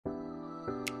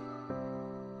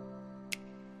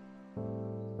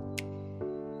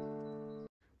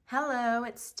Hello,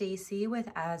 it's Stacy with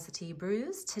As the Tea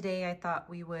Brews. Today I thought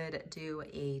we would do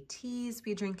a teas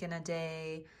we drink in a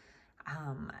day.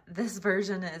 This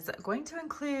version is going to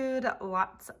include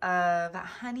lots of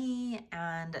honey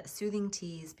and soothing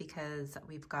teas because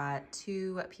we've got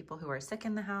two people who are sick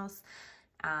in the house.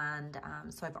 And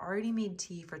so I've already made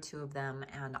tea for two of them,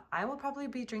 and I will probably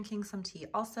be drinking some tea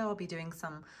also. I'll be doing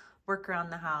some work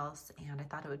around the house, and I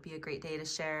thought it would be a great day to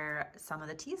share some of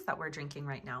the teas that we're drinking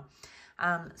right now.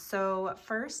 So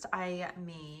first I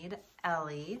made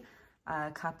Ellie a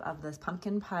cup of this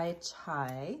pumpkin pie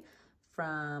chai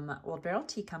from Old Barrel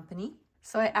Tea Company.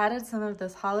 So I added some of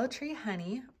this hollow tree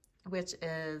honey, which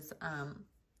is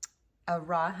a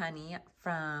raw honey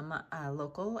from a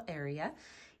local area,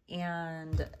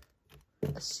 and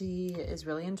she is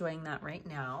really enjoying that right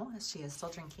now. She is still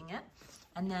drinking it.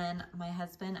 And then my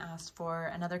husband asked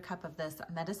for another cup of this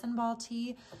medicine ball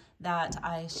tea that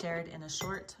I shared in a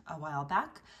short a while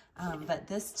back. But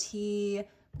this tea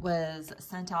was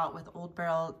sent out with Old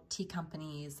Barrel Tea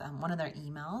Company's, one of their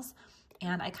emails.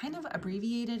 And I kind of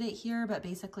abbreviated it here, but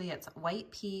basically it's white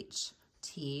peach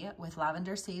tea with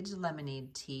lavender sage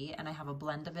lemonade tea. And I have a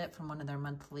blend of it from one of their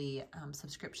monthly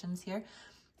subscriptions here.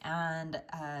 And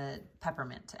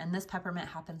peppermint. And this peppermint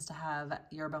happens to have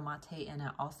yerba mate in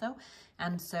it also.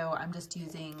 And so I'm just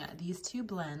using these two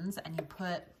blends, and you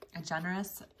put a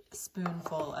generous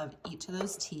spoonful of each of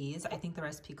those teas. I think the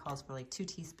recipe calls for like 2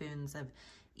 teaspoons of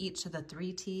each of the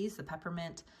 3 teas, the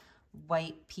peppermint,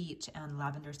 white peach, and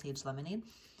lavender sage lemonade.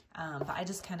 But I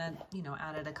just kind of,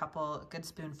 added a couple good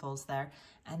spoonfuls there.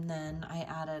 And then I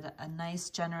added a nice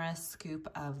generous scoop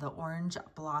of the orange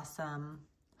blossom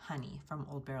honey from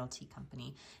Old Barrel Tea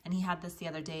Company. And he had this the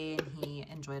other day and he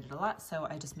enjoyed it a lot, so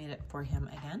I just made it for him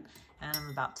again, and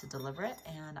I'm about to deliver it,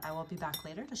 and I will be back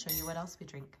later to show you what else we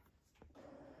drink.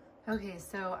 Okay,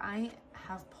 so I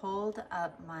have pulled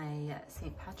up my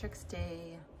St. Patrick's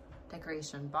Day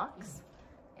decoration box,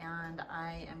 and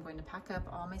I am going to pack up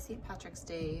all my St. Patrick's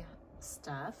Day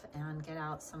stuff and get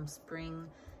out some spring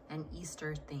and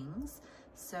Easter things.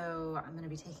 So I'm going to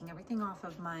be taking everything off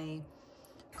of my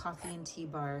coffee and tea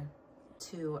bar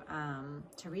to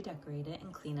redecorate it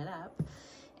and clean it up.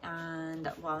 And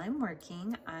while I'm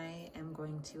working, I am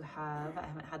going to have, I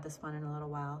haven't had this one in a little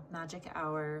while, Magic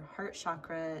Hour Heart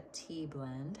Chakra Tea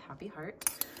Blend, Happy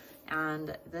Heart.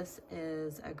 And this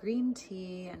is a green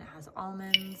tea, and it has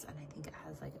almonds, and I think it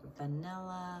has like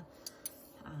vanilla.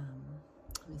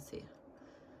 Let me see.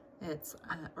 It's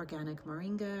organic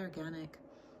moringa, organic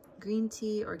green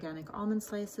tea, organic almond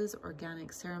slices,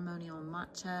 organic ceremonial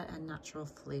matcha, and natural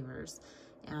flavors.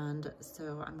 And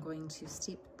so I'm going to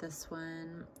steep this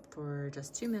one for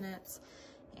just 2 minutes,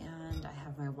 and I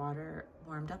have my water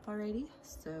warmed up already,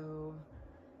 so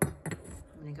I'm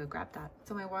gonna go grab that.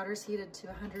 So my water's heated to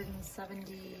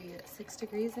 176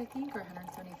 degrees, I think, or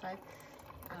 175,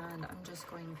 and I'm just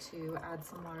going to add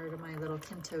some water to my little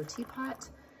Kinto teapot,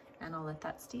 and I'll let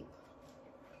that steep.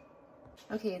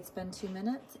 Okay, it's been 2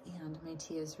 minutes and my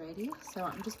tea is ready. So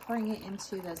I'm just pouring it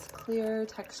into this clear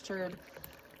textured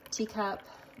teacup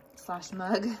 /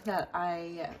 mug that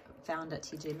I found at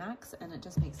TJ Maxx, and it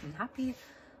just makes me happy.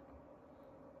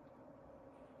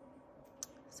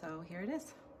 So here it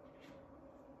is.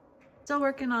 Still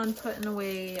working on putting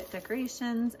away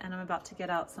decorations, and I'm about to get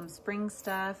out some spring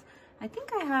stuff. I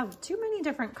think I have too many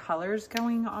different colors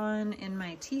going on in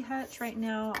my tea hutch right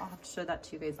now. I'll have to show that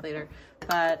to you guys later.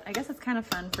 But I guess it's kind of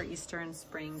fun for Easter and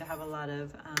spring to have a lot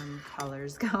of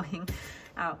colors going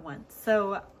at once.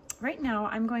 So right now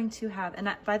I'm going to have,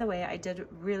 and by the way, I did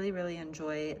really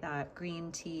enjoy that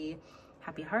green tea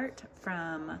Happy Heart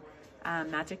from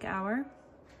Magic Hour.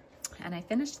 And I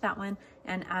finished that one.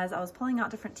 And as I was pulling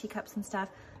out different teacups and stuff,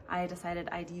 I decided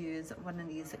I'd use one of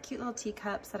these cute little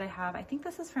teacups that I have. I think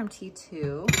this is from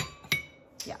T2.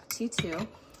 Yeah, T2.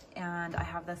 And I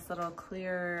have this little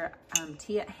clear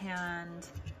tea at hand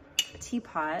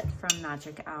teapot from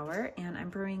Magic Hour. And I'm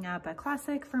brewing up a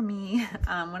classic for me,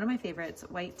 one of my favorites,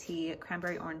 white tea,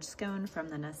 cranberry orange scone from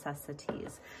the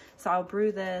Necessities. So I'll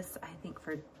brew this, I think,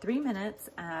 for 3 minutes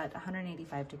at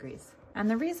 185 degrees. And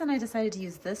the reason I decided to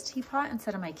use this teapot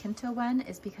instead of my Kinto one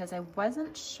is because I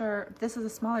wasn't sure, this is a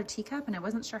smaller teacup, and I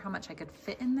wasn't sure how much I could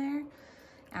fit in there.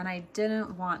 And I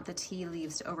didn't want the tea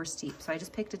leaves to oversteep. So I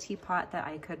just picked a teapot that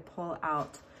I could pull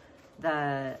out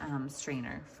the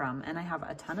strainer from. And I have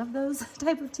a ton of those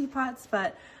type of teapots,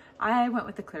 but I went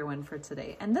with the clear one for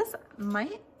today. And this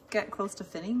might get close to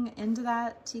fitting into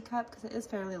that teacup because it is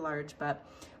fairly large, but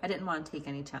I didn't want to take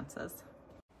any chances.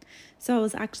 So I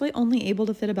was actually only able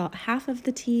to fit about half of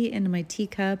the tea into my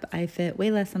teacup. I fit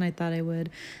way less than I thought I would.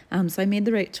 So I made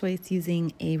the right choice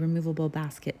using a removable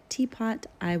basket teapot.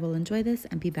 I will enjoy this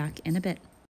and be back in a bit.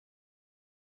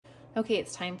 Okay,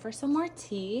 it's time for some more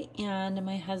tea, and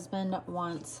my husband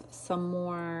wants some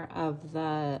more of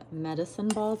the medicine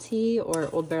ball tea, or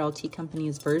Old Barrel Tea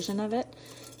Company's version of it.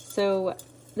 So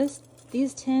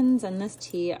these tins and this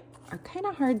tea are kind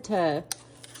of hard to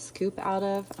scoop out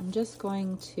of. I'm just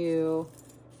going to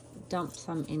dump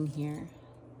some in here.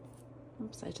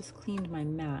 Oops, I just cleaned my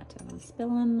mat and I'm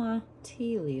spilling the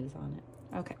tea leaves on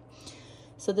it. Okay.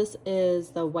 So this is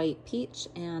the white peach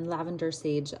and lavender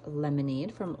sage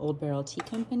lemonade from Old Barrel Tea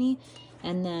Company.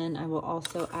 And then I will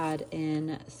also add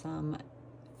in some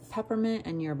peppermint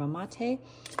and yerba mate.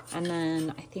 And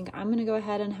then I think I'm gonna go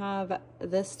ahead and have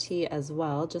this tea as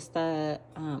well, just the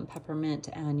peppermint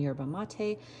and yerba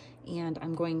mate. And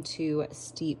I'm going to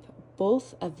steep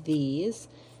both of these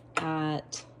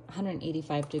at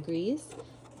 185 degrees.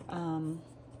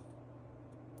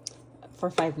 For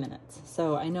 5 minutes.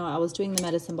 So I know I was doing the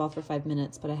medicine ball for 5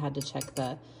 minutes, but I had to check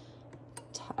the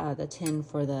tin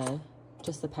for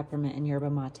just the peppermint and yerba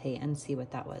mate and see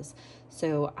what that was.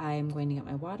 So I'm going to get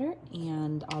my water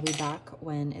and I'll be back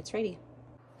when it's ready.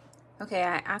 Okay,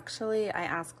 I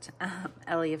asked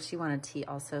Ellie if she wanted tea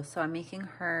also. So I'm making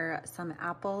her some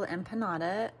apple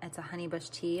empanada. It's a honeybush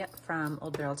tea from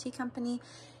Old Barrel Tea Company.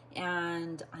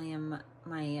 And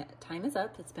my time is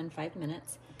up. It's been 5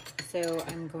 minutes. So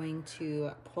I'm going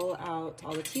to pull out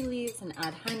all the tea leaves and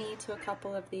add honey to a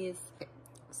couple of these.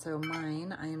 So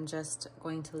mine, I am just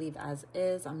going to leave as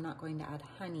is. I'm not going to add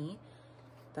honey,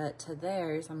 but to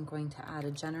theirs, I'm going to add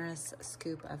a generous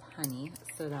scoop of honey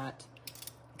so that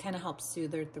it kind of helps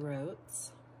soothe their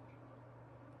throats.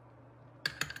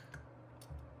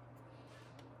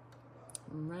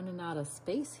 I'm running out of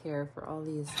space here for all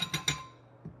these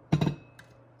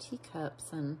teacups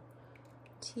and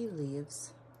tea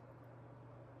leaves.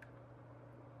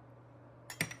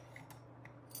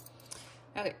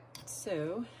 Okay,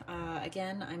 so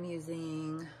again, I'm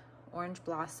using Orange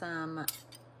Blossom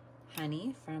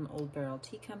honey from Old Barrel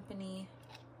Tea Company,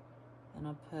 and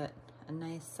I'll put a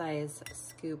nice size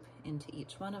scoop into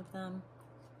each one of them.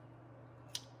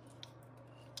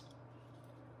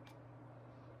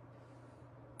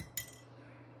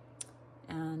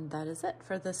 And that is it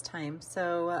for this time.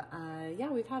 So yeah,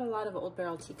 we've had a lot of Old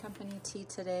Barrel Tea Company tea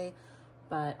today,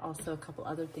 but also a couple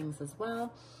other things as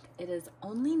well. It is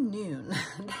only noon.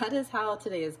 That is how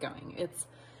today is going.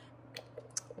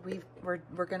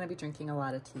 We're gonna be drinking a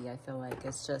lot of tea. I feel like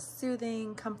it's just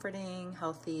soothing, comforting,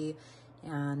 healthy,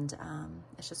 and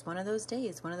it's just one of those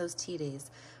days, one of those tea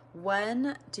days.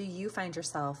 When do you find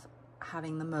yourself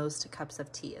having the most cups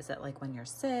of tea? Is it like when you're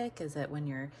sick? Is it when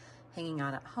you're hanging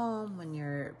out at home, when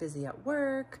you're busy at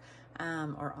work,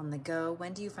 or on the go?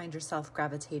 When do you find yourself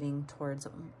gravitating towards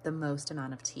the most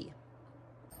amount of tea?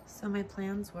 So my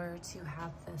plans were to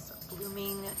have this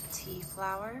blooming tea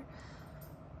flower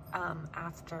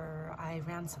after I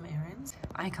ran some errands.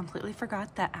 I completely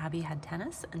forgot that Abby had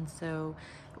tennis, and so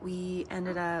we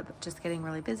ended up just getting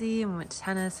really busy and we went to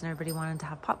tennis, and everybody wanted to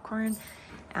have popcorn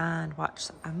and watch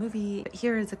a movie.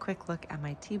 Here is a quick look at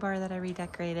my tea bar that I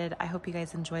redecorated. I hope you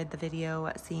guys enjoyed the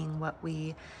video, seeing what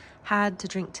we had to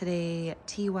drink today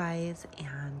tea-wise,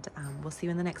 and we'll see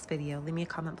you in the next video. Leave me a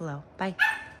comment below. Bye.